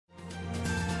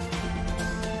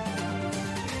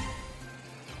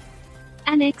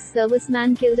An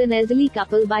ex-serviceman killed an elderly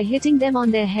couple by hitting them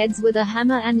on their heads with a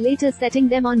hammer and later setting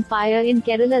them on fire in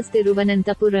Kerala's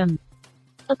Thiruvananthapuram.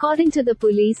 According to the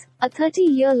police, a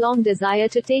 30-year-long desire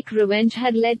to take revenge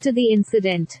had led to the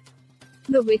incident.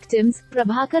 The victims,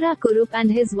 Prabhakara Kurup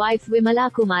and his wife Vimala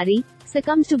Kumari,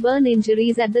 succumbed to burn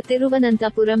injuries at the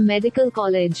Thiruvananthapuram Medical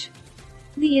College.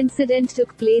 The incident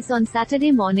took place on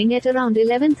Saturday morning at around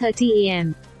 11:30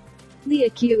 am. The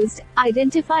accused,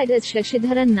 identified as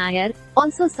Shashidharan Nair,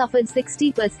 also suffered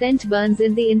 60% burns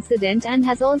in the incident and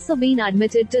has also been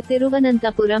admitted to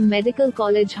Thiruvananthapuram Medical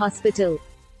College Hospital.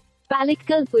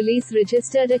 Palakkad police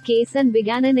registered a case and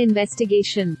began an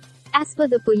investigation. As per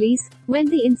the police, when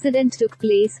the incident took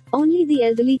place, only the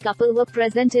elderly couple were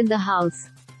present in the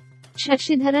house.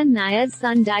 Shashidharan Nair's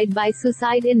son died by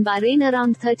suicide in Bahrain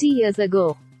around 30 years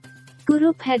ago.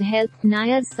 Kurup had helped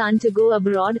Nair's son to go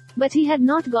abroad, but he had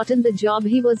not gotten the job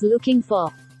he was looking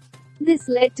for. This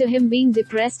led to him being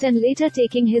depressed and later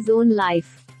taking his own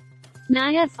life.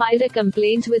 Nair filed a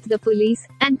complaint with the police,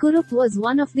 and Kurup was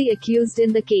one of the accused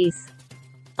in the case.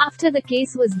 After the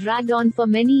case was dragged on for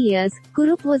many years,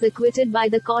 Kurup was acquitted by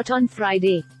the court on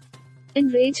Friday.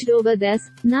 Enraged over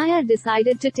this, Nair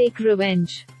decided to take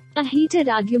revenge. A heated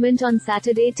argument on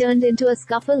Saturday turned into a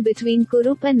scuffle between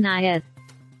Kurup and Nair.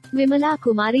 Vimala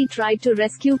Kumari tried to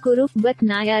rescue Kurup, but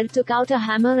Nair took out a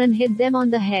hammer and hit them on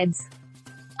the heads.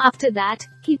 After that,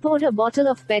 he poured a bottle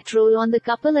of petrol on the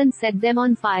couple and set them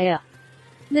on fire.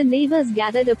 The neighbors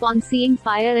gathered upon seeing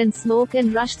fire and smoke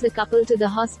and rushed the couple to the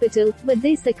hospital, but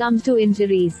they succumbed to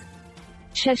injuries.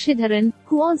 Shashidharan,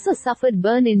 who also suffered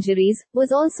burn injuries,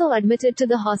 was also admitted to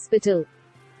the hospital.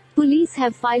 Police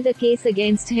have filed a case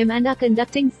against him and are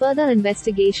conducting further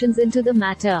investigations into the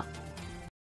matter.